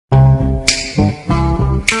All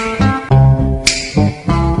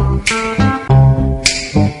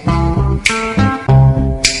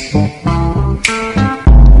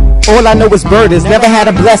I know is burdens, never had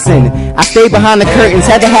a blessing. I stayed behind the curtains,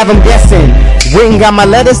 had to have them guessing. Went and got my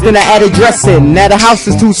letters, then I added dressing. Now the house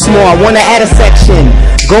is too small, I wanna add a section.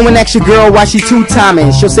 Go and ask your girl why she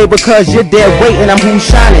two-timing. She'll say because you're dead weight and I'm who's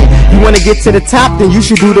shining. You wanna get to the top, then you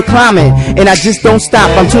should do the climbing. And I just don't stop,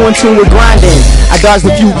 I'm 2 in 2 with grinding. I dodged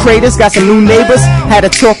a few craters, got some new neighbors. Had a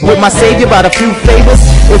talk with my savior about a few favors.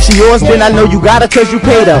 If she yours, then I know you got her cause you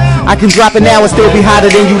paid her. I can drop it now and still be hotter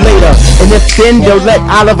than you later. And if then they'll let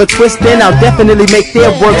Oliver twist in, I'll definitely make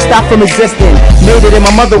their work stop from existing. Made it and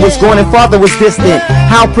my mother was gone and father was distant.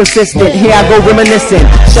 How persistent, here I go reminiscing.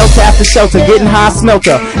 Shelter after shelter, getting high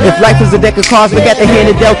smelter. If life was a deck of cards, look at the hand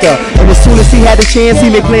of Delta. And as soon as he had the chance, he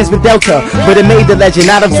made plans with Delta. But it made the legend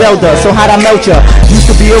out of Zelda, so how'd I melt ya? Used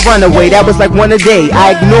to be a runaway, that was like one a day.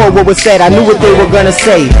 I ignored what was said, I knew what they were gonna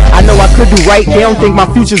say. I know I could do right, they don't think my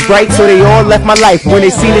future's bright. So they all left my life when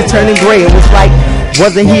they seen it turning gray. It was like,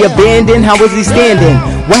 wasn't he abandoned? How was he standing?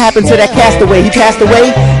 What happened to that castaway? He passed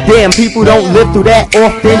away? Damn, people don't live through that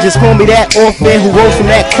often. Just call me that orphan who rose from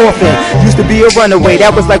that coffin. Used to be a runaway,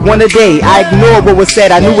 that was like one a day. I ignored what was said,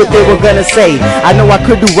 I knew what they were gonna say. I know I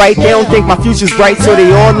could do right, they don't think my future's bright. So they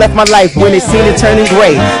all left my life when they seen it turning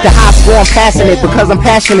gray. The high score, I'm passing it because I'm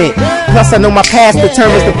passionate. Plus I know my past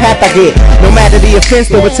determines the path I get. No matter the offense,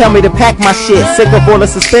 they would tell me to pack my shit. Sick of all the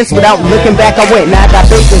suspense, without looking back I went. Now I got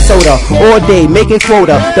baking soda all day, making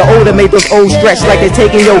quota. The older made those old stretch like they're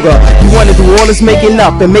taking yoga. You wanna do all this making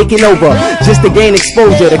up and making over just to gain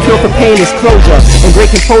exposure. The cure for pain is closure, and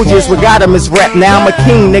great composure is what got him his rep. Now I'm a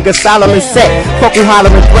king, nigga, Solomon set. Fuck who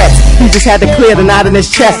hollering threats. He just had to clear the knot in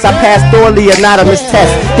his chest. I passed all the anonymous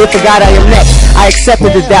tests. They forgot I am next. I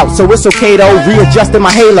accepted the doubt, so it's okay though. Readjusted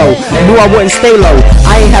my halo, knew I wouldn't stay low.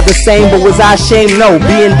 I ain't have the same, but was I ashamed? No.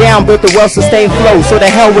 Being down built the well-sustained flow. So the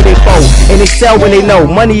hell with they foe and excel when they know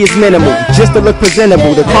money is minimal, just to look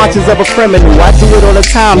presentable. The conscience of a criminal. I do it all the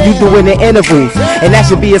time, you do it in intervals, and that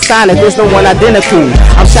should be a sign that there's no one identical.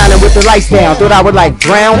 I'm shining with the lights down. Thought I would like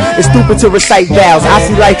drown. It's stupid to recite vows. I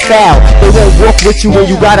see life foul. They won't walk with you when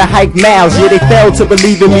you gotta hike miles. Yeah, they failed to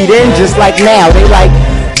believe in me then, just like now. They like,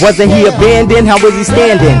 wasn't he abandoned? How was he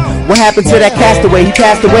standing? What happened to that castaway? He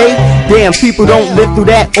passed away? Damn, people don't live through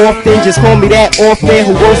that often. Just call me that orphan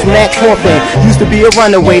who rose from that coffin. Used to be a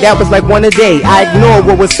runaway, that was like one a day. I ignored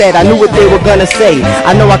what was said, I knew what they were gonna say.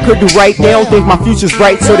 I know I could do right, they don't think my future's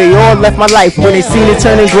bright. So they all left my life when they seen it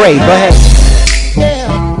turning gray. Go ahead.